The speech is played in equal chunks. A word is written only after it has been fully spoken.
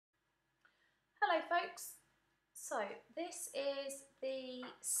Hello folks, so this is the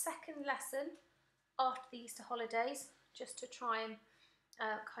second lesson after the Easter holidays, just to try and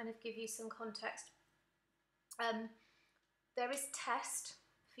kind of give you some context. There is test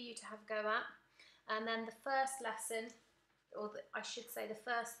for you to have a go at, and then the first lesson, or I should say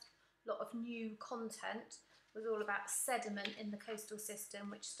the first lot of new content, was all about sediment in the coastal system,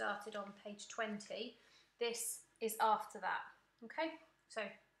 which started on page 20. This is after that, okay? So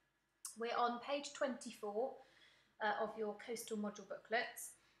we're on page 24 of your coastal module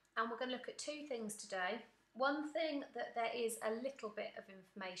booklets, and we're going to look at two things today. One thing, that there is a little bit of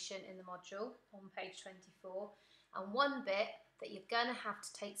information in the module on page 24, and one bit that you're going to have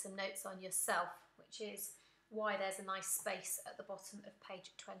to take some notes on yourself, which is why there's a nice space at the bottom of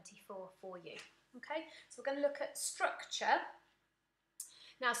page 24 for you. Okay, so we're going to look at structure.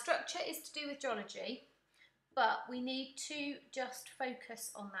 Now, structure is to do with geology, but we need to just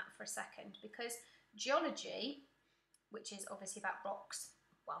focus on that for a second, because geology, which is obviously about rocks,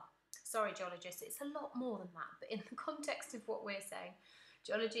 well, sorry geologists, it's a lot more than that, but in the context of what we're saying,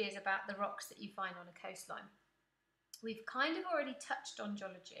 geology is about the rocks that you find on a coastline. We've kind of already touched on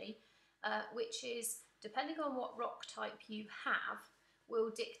geology, which is, depending on what rock type you have, will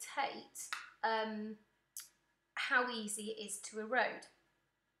dictate how easy it is to erode.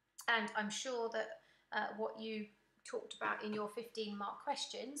 And I'm sure that what you talked about in your 15-mark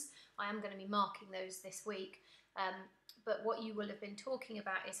questions, I am going to be marking those this week, but what you will have been talking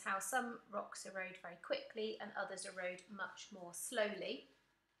about is how some rocks erode very quickly and others erode much more slowly,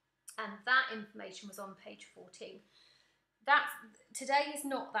 and that information was on page 14. Today is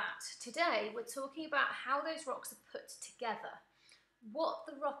not that. Today we're talking about how those rocks are put together. What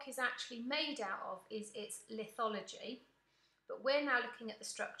the rock is actually made out of is its lithology, but we're now looking at the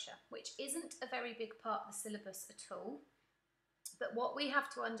structure, which isn't a very big part of the syllabus at all. But what we have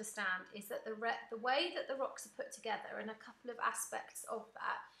to understand is that the way that the rocks are put together, and a couple of aspects of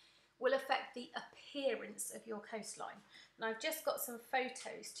that, will affect the appearance of your coastline. And I've just got some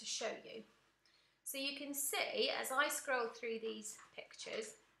photos to show you. So you can see, as I scroll through these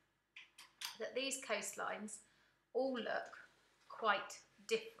pictures, that these coastlines all look quite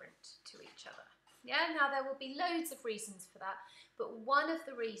different to each other. Yeah, now there will be loads of reasons for that, but one of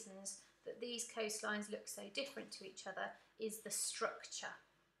the reasons that these coastlines look so different to each other is the structure.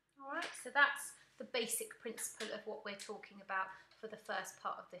 All right, so that's the basic principle of what we're talking about for the first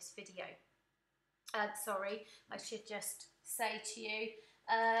part of this video. Sorry, I should just say to you,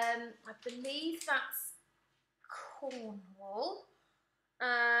 I believe that's Cornwall.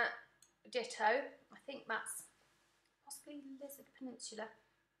 Ditto, I think that's possibly Lizard Peninsula.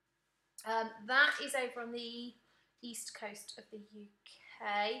 That is over on the east coast of the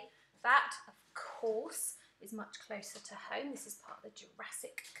UK. That, of course, is much closer to home. This is part of the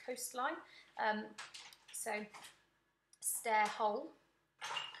Jurassic coastline. So, Stair Hole.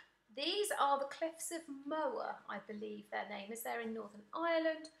 These are the Cliffs of Moher, I believe their name is. They're in Northern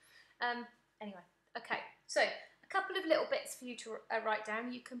Ireland. Anyway, okay, so a couple of little bits for you to write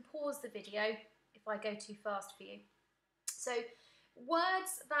down. You can pause the video if I go too fast for you. So,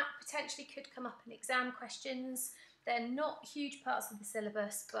 words that potentially could come up in exam questions. They're not huge parts of the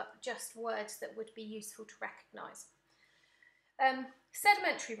syllabus, but just words that would be useful to recognise.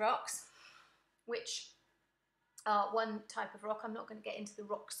 Sedimentary rocks, which are one type of rock. I'm not going to get into the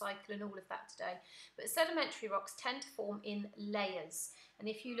rock cycle and all of that today, but sedimentary rocks tend to form in layers. And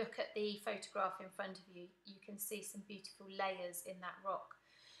if you look at the photograph in front of you, you can see some beautiful layers in that rock.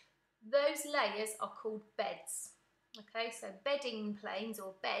 Those layers are called beds. Okay, so bedding planes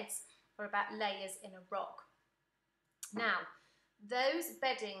or beds are about layers in a rock. Now, those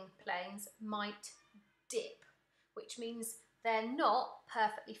bedding planes might dip, which means they're not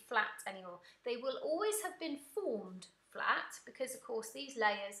perfectly flat anymore. They will always have been formed flat because, of course, these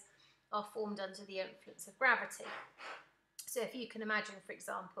layers are formed under the influence of gravity. So if you can imagine, for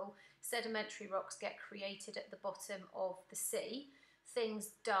example, sedimentary rocks get created at the bottom of the sea. Things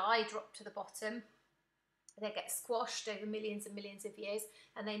die, drop to the bottom. They get squashed over millions and millions of years,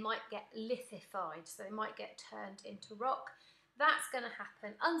 and they might get lithified, so they might get turned into rock. That's going to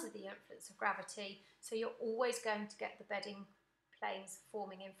happen under the influence of gravity, so you're always going to get the bedding planes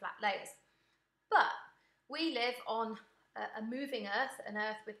forming in flat layers. But we live on a moving Earth, an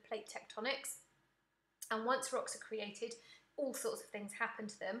Earth with plate tectonics, and once rocks are created, all sorts of things happen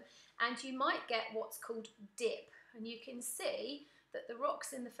to them, and you might get what's called dip, and you can see that the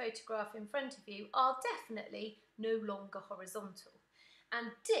rocks in the photograph in front of you are definitely no longer horizontal. And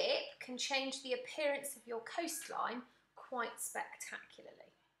dip can change the appearance of your coastline quite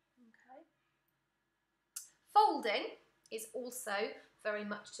spectacularly. Okay. Folding is also very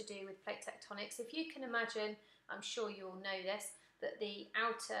much to do with plate tectonics. If you can imagine, I'm sure you all know this, that the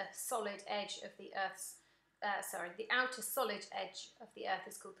outer solid edge of the Earth's, the outer solid edge of the Earth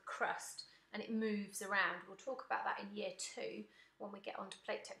is called the crust, and it moves around. We'll talk about that in year 2 when we get onto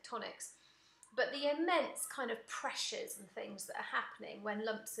plate tectonics. But the immense kind of pressures and things that are happening when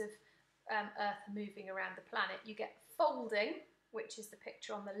lumps of Earth are moving around the planet, you get folding, which is the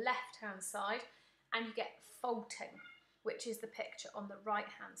picture on the left-hand side, and you get faulting, which is the picture on the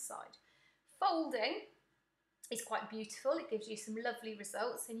right-hand side. Folding is quite beautiful. It gives you some lovely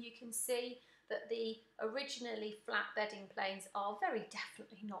results, and you can see that the originally flat bedding planes are very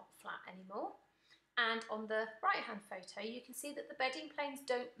definitely not flat anymore. And on the right-hand photo, you can see that the bedding planes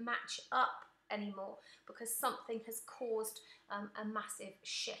don't match up anymore because something has caused a massive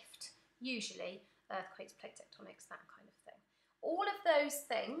shift, usually earthquakes, plate tectonics, that kind of thing. All of those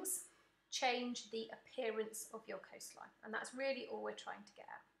things change the appearance of your coastline, and that's really all we're trying to get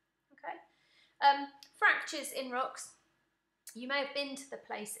at. Okay. Fractures in rocks. You may have been to the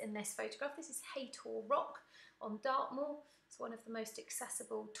place in this photograph. This is Haytor Rock on Dartmoor. It's one of the most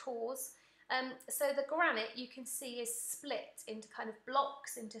accessible tours. So the granite, you can see, is split into kind of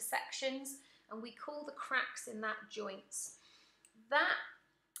blocks, into sections, and we call the cracks in that joints. That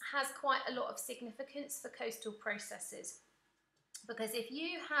has quite a lot of significance for coastal processes, because if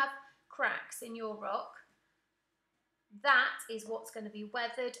you have cracks in your rock, that is what's going to be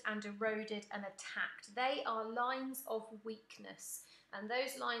weathered and eroded and attacked. They are lines of weakness, and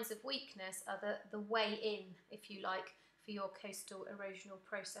those lines of weakness are the way in, if you like, for your coastal erosional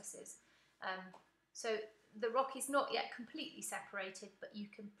processes. So the rock is not yet completely separated, but you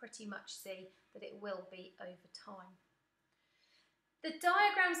can pretty much see that it will be over time. The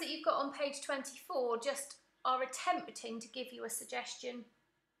diagrams that you've got on page 24 just are attempting to give you a suggestion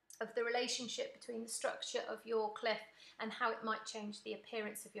of the relationship between the structure of your cliff and how it might change the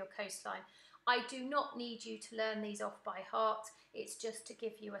appearance of your coastline. I do not need you to learn these off by heart. It's just to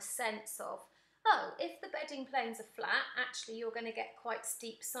give you a sense of, oh, if the bedding planes are flat, actually you're going to get quite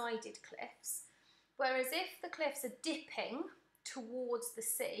steep-sided cliffs. Whereas if the cliffs are dipping towards the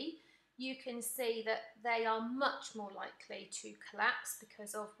sea, you can see that they are much more likely to collapse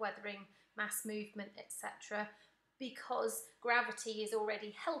because of weathering, mass movement, etc., because gravity is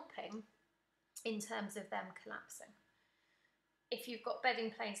already helping in terms of them collapsing. If you've got bedding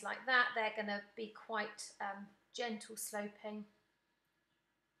planes like that, they're going to be quite gentle sloping,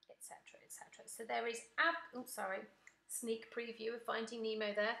 etc., etc. So there is, sneak preview of Finding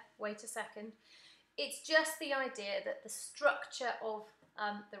Nemo there, wait a second. It's just the idea that the structure of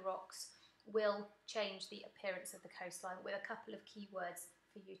the rocks will change the appearance of the coastline, with a couple of keywords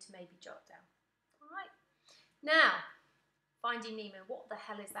for you to maybe jot down. All right. Now, Finding Nemo, what the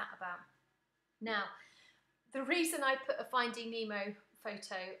hell is that about? Now, the reason I put a Finding Nemo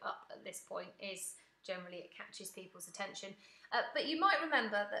photo up at this point is generally it catches people's attention. But you might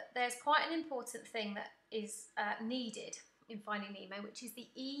remember that there's quite an important thing that is needed in Finding Nemo, which is the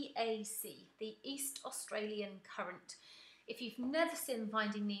EAC, the East Australian Current. If you've never seen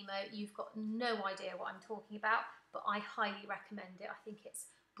Finding Nemo, you've got no idea what I'm talking about, but I highly recommend it. I think it's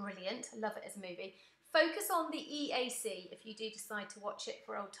brilliant. I love it as a movie. Focus on the EAC if you do decide to watch it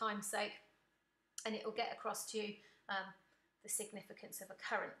for old time's sake, and it will get across to you the significance of a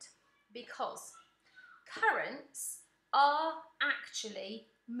current, because currents are actually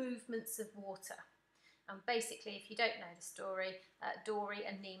movements of water. And basically, if you don't know the story, Dory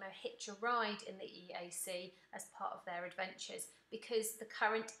and Nemo hitch a ride in the EAC as part of their adventures, because the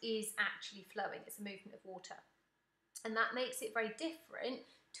current is actually flowing. It's a movement of water. And that makes it very different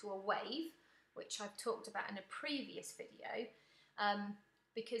to a wave, which I've talked about in a previous video,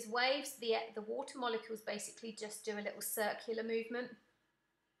 because waves, the water molecules basically just do a little circular movement.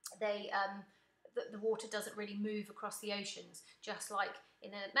 The water doesn't really move across the oceans, just like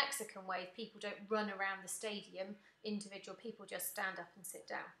in a Mexican wave, people don't run around the stadium, individual people just stand up and sit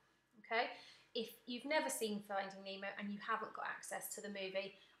down, okay? If you've never seen Finding Nemo and you haven't got access to the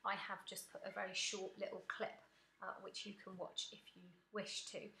movie, I have just put a very short little clip which you can watch if you wish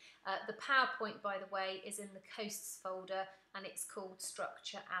to. The PowerPoint, by the way, is in the Coasts folder, and it's called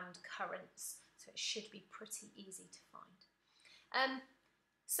Structure and Currents, so it should be pretty easy to find.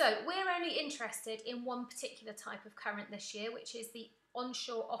 So we're only interested in one particular type of current this year, which is the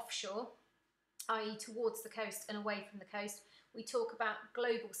onshore-offshore, i.e. towards the coast and away from the coast. We talk about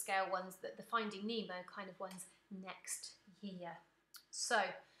global scale ones, the Finding Nemo kind of ones, next year. So,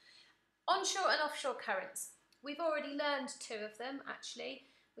 onshore and offshore currents. We've already learned two of them, actually.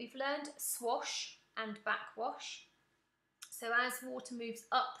 We've learned swash and backwash. So as water moves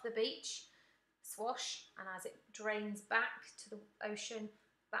up the beach, swash, and as it drains back to the ocean,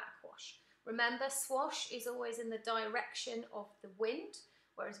 backwash. Remember, swash is always in the direction of the wind,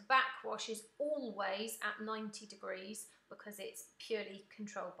 whereas backwash is always at 90 degrees because it's purely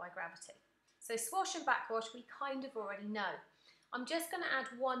controlled by gravity. So swash and backwash we kind of already know. I'm just going to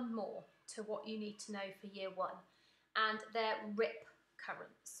add one more to what you need to know for year one, and they're rip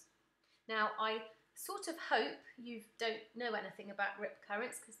currents. Now, I sort of hope you don't know anything about rip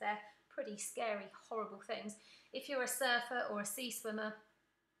currents because they're pretty scary, horrible things. If you're a surfer or a sea swimmer,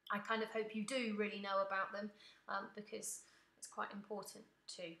 I kind of hope you do really know about them because it's quite important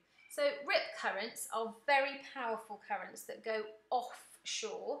too. So rip currents are very powerful currents that go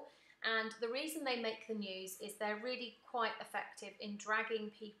offshore, and the reason they make the news is they're really quite effective in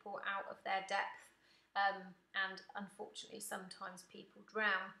dragging people out of their depth, and unfortunately sometimes people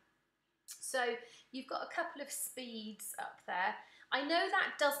drown. So you've got a couple of speeds up there. I know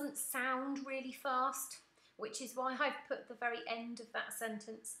that doesn't sound really fast, which is why I've put the very end of that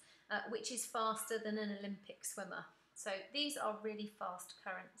sentence, which is faster than an Olympic swimmer. So these are really fast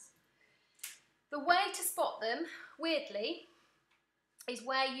currents. The way to spot them, weirdly, is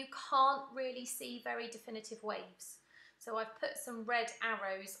where you can't really see very definitive waves. So I've put some red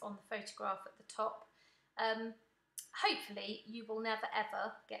arrows on the photograph at the top. Hopefully you will never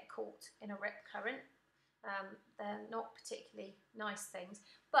ever get caught in a rip current. They're not particularly nice things,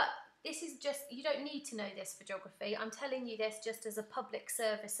 but this is just, you don't need to know this for geography. I'm telling you this just as a public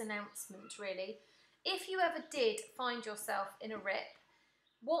service announcement, really. If you ever did find yourself in a rip,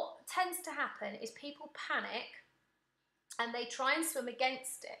 what tends to happen is people panic and they try and swim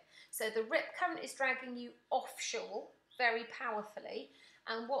against it. So the rip current is dragging you offshore very powerfully,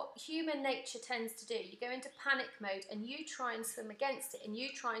 and what human nature tends to do, you go into panic mode and you try and swim against it and you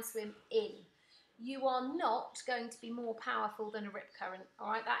try and swim in. You are not going to be more powerful than a rip current, all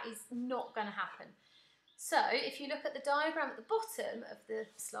right? That is not going to happen. So if you look at the diagram at the bottom of the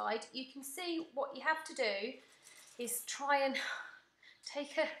slide, you can see what you have to do is try and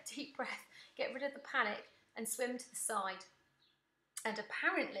take a deep breath, get rid of the panic and swim to the side. And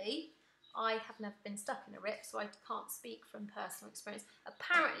apparently, I have never been stuck in a rip, so I can't speak from personal experience.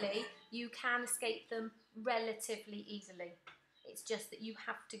 Apparently, you can escape them relatively easily. It's just that you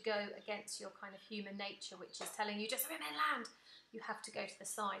have to go against your kind of human nature, which is telling you just swim inland. You have to go to the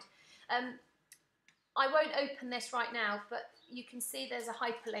side. I won't open this right now, but you can see there's a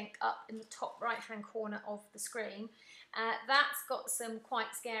hyperlink up in the top right-hand corner of the screen. That's got some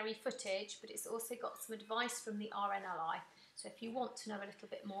quite scary footage, but it's also got some advice from the RNLI. So if you want to know a little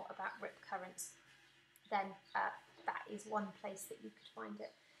bit more about rip currents, then that is one place that you could find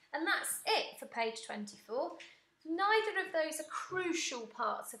it. And that's it for page 24. Neither of those are crucial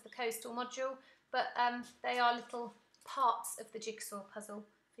parts of the coastal module, but they are little parts of the jigsaw puzzle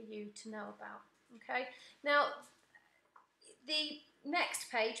for you to know about. Okay, now the next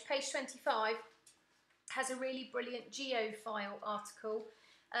page, page 25, has a really brilliant geofile article.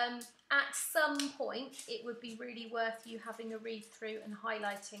 At some point, it would be really worth you having a read through and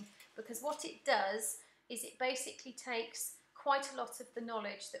highlighting, because what it does is it basically takes quite a lot of the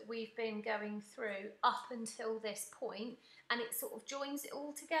knowledge that we've been going through up until this point, and it sort of joins it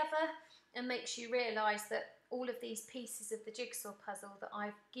all together and makes you realise that all of these pieces of the jigsaw puzzle that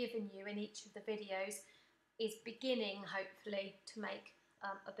I've given you in each of the videos is beginning, hopefully, to make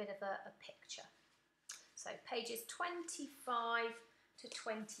a bit of a picture. So pages 25 to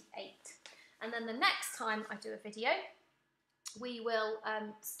 28. And then the next time I do a video, we will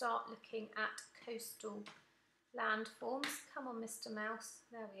start looking at coastal landforms. Come on, Mr. Mouse.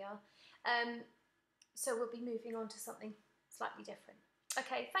 There we are. So we'll be moving on to something slightly different.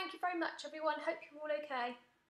 Okay, thank you very much, everyone. Hope you're all okay.